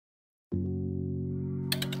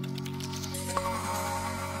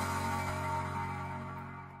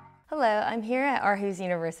Hello, I'm here at Aarhus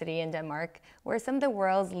University in Denmark, where some of the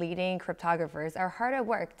world's leading cryptographers are hard at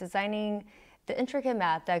work designing the intricate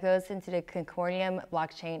math that goes into the Concordium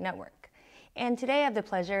blockchain network. And today I have the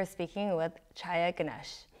pleasure of speaking with Chaya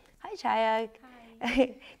Ganesh. Hi, Chaya.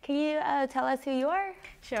 Hi. Can you tell us who you are?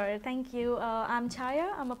 Sure, thank you. I'm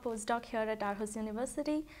Chaya. I'm a postdoc here at Aarhus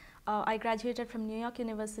University. I graduated from New York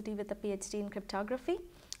University with a PhD in cryptography.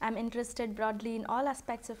 I'm interested broadly in all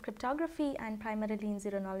aspects of cryptography and primarily in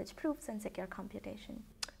zero-knowledge proofs and secure computation.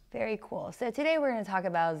 Very cool. So today we're going to talk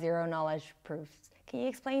about zero-knowledge proofs. Can you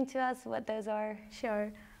explain to us what those are?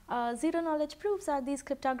 Sure. Zero-knowledge proofs are these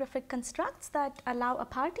cryptographic constructs that allow a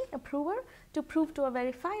party, a prover, to prove to a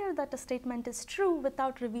verifier that a statement is true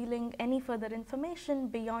without revealing any further information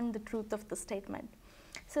beyond the truth of the statement.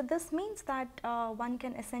 So this means that one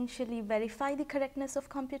can essentially verify the correctness of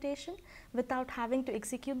computation without having to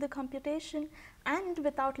execute the computation and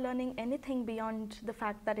without learning anything beyond the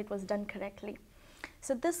fact that it was done correctly.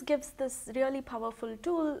 So this gives this really powerful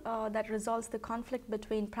tool that resolves the conflict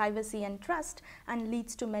between privacy and trust and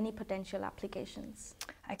leads to many potential applications.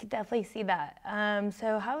 I could definitely see that.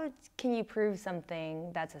 So how can you prove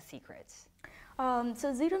something that's a secret?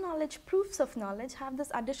 So zero-knowledge proofs of knowledge have this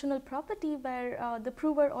additional property where the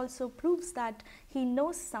prover also proves that he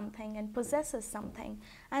knows something and possesses something.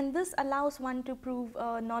 And this allows one to prove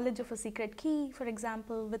knowledge of a secret key, for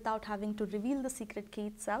example, without having to reveal the secret key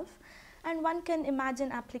itself. And one can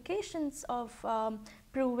imagine applications of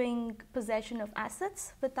proving possession of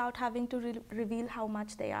assets without having to reveal how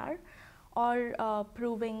much they are, or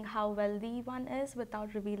proving how wealthy one is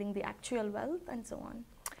without revealing the actual wealth, and so on.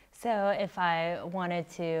 So if I wanted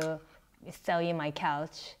to sell you my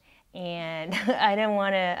couch and I didn't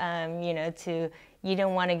want to, you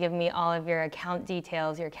don't want to give me all of your account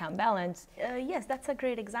details, your account balance. Yes, that's a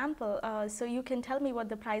great example. So you can tell me what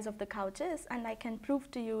the price of the couch is and I can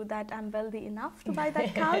prove to you that I'm wealthy enough to buy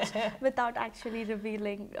that couch without actually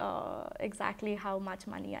revealing exactly how much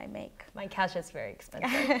money I make. My couch is very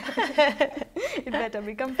expensive. It better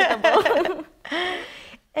be comfortable.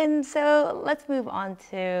 And so let's move on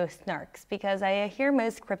to snarks, because I hear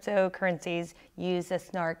most cryptocurrencies use a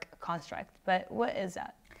snark construct, but what is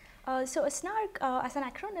that? So a snark, as an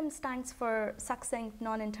acronym, stands for succinct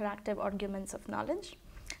non-interactive arguments of knowledge.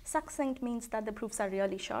 Succinct means that the proofs are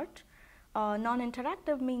really short.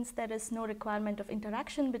 Non-interactive means there is no requirement of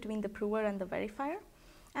interaction between the prover and the verifier.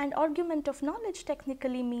 And argument of knowledge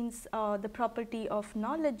technically means the property of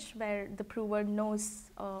knowledge where the prover knows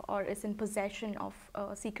or is in possession of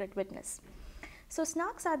a secret witness. So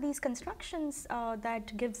snarks are these constructions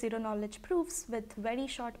that give zero-knowledge proofs with very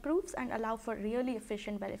short proofs and allow for really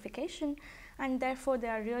efficient verification, and therefore they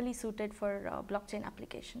are really suited for blockchain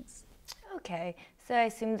applications. Okay, so I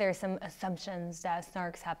assume there are some assumptions that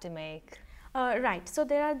snarks have to make. Right, so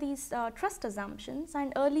there are these trust assumptions,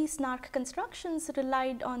 and early snark constructions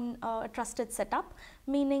relied on a trusted setup,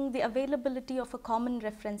 meaning the availability of a common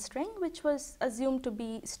reference string which was assumed to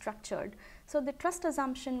be structured. So the trust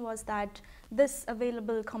assumption was that this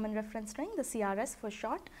available common reference string, the CRS for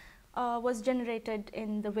short, was generated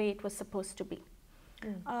in the way it was supposed to be.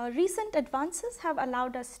 Recent advances have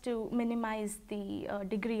allowed us to minimize the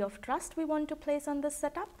degree of trust we want to place on this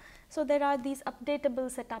setup. So there are these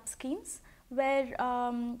updatable setup schemes where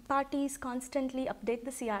parties constantly update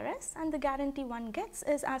the CRS, and the guarantee one gets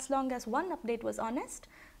is as long as one update was honest,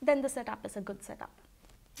 then the setup is a good setup.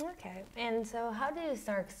 Okay, and so how do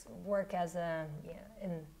snarks work as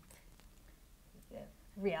in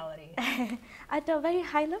reality? At a very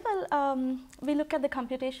high level, we look at the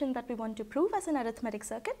computation that we want to prove as an arithmetic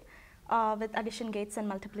circuit with addition gates and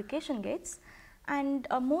multiplication gates. And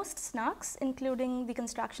most snarks, including the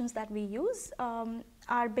constructions that we use,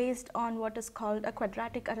 are based on what is called a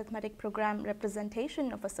quadratic arithmetic program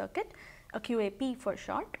representation of a circuit, a QAP for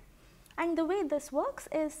short. And the way this works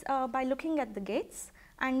is by looking at the gates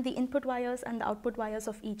and the input wires and the output wires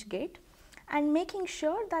of each gate, and making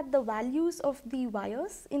sure that the values of the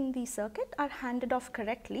wires in the circuit are handed off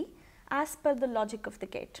correctly as per the logic of the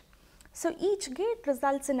gate. So each gate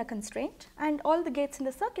results in a constraint, and all the gates in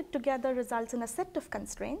the circuit together results in a set of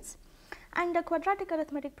constraints. And a quadratic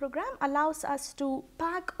arithmetic program allows us to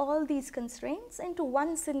pack all these constraints into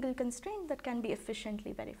one single constraint that can be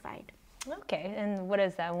efficiently verified. Okay, and what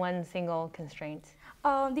is that one single constraint?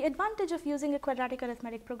 The advantage of using a quadratic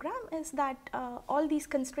arithmetic program is that all these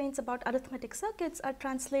constraints about arithmetic circuits are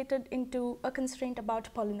translated into a constraint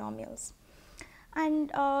about polynomials. And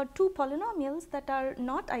two polynomials that are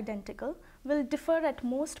not identical will differ at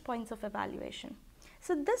most points of evaluation.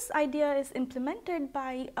 So this idea is implemented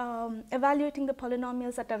by evaluating the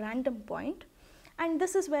polynomials at a random point And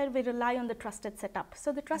this is where we rely on the trusted setup.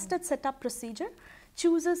 So the trusted setup procedure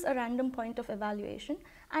chooses a random point of evaluation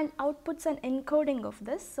and outputs an encoding of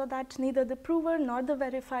this so that neither the prover nor the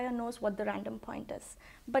verifier knows what the random point is,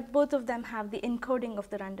 but both of them have the encoding of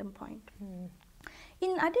the random point.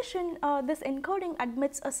 In addition, this encoding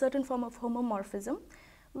admits a certain form of homomorphism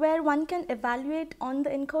where one can evaluate on the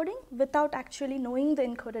encoding without actually knowing the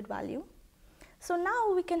encoded value. So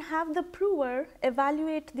now we can have the prover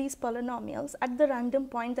evaluate these polynomials at the random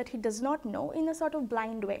point that he does not know in a sort of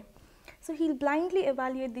blind way. So he'll blindly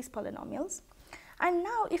evaluate these polynomials. And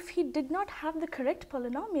now if he did not have the correct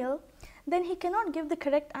polynomial, then he cannot give the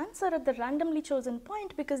correct answer at the randomly chosen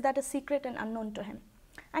point because that is secret and unknown to him.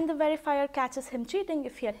 And the verifier catches him cheating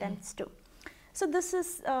if he attempts to. So this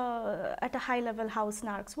is at a high level how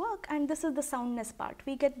snarks work, and this is the soundness part.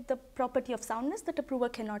 We get the property of soundness that a prover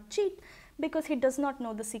cannot cheat because he does not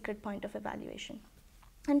know the secret point of evaluation.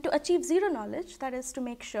 And to achieve zero knowledge, that is to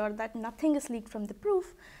make sure that nothing is leaked from the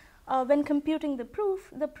proof, when computing the proof,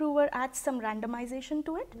 the prover adds some randomization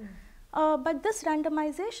to it. But this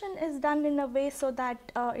randomization is done in a way so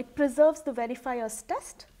that it preserves the verifier's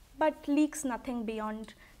test but leaks nothing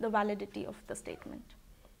beyond the validity of the statement.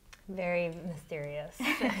 Very mysterious.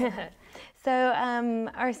 So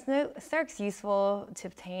are snarks useful to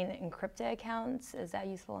obtain encrypted accounts? Is that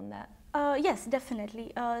useful in that? Yes,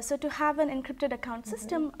 definitely. So to have an encrypted account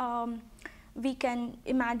system, we can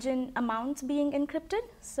imagine amounts being encrypted.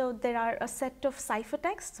 So there are a set of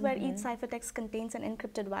ciphertexts where each ciphertext contains an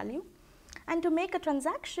encrypted value. And to make a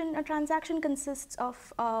transaction consists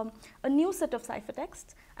of a new set of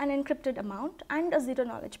ciphertexts, an encrypted amount, and a zero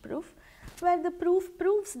knowledge proof, where the proof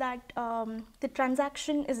proves that the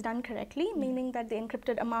transaction is done correctly, meaning that the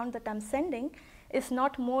encrypted amount that I'm sending is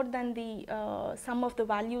not more than the sum of the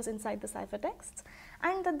values inside the ciphertexts,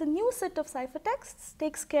 and that the new set of ciphertexts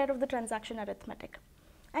takes care of the transaction arithmetic.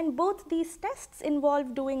 And both these tests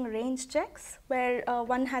involve doing range checks, where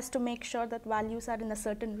one has to make sure that values are in a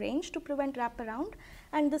certain range to prevent wraparound,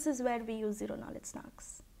 and this is where we use zero knowledge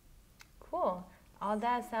snarks. Cool. All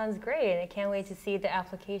that sounds great. I can't wait to see the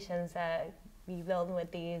applications that we build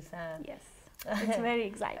with these. Yes, it's very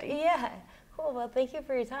exciting. Yeah. Cool. Well, thank you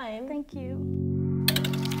for your time. Thank you.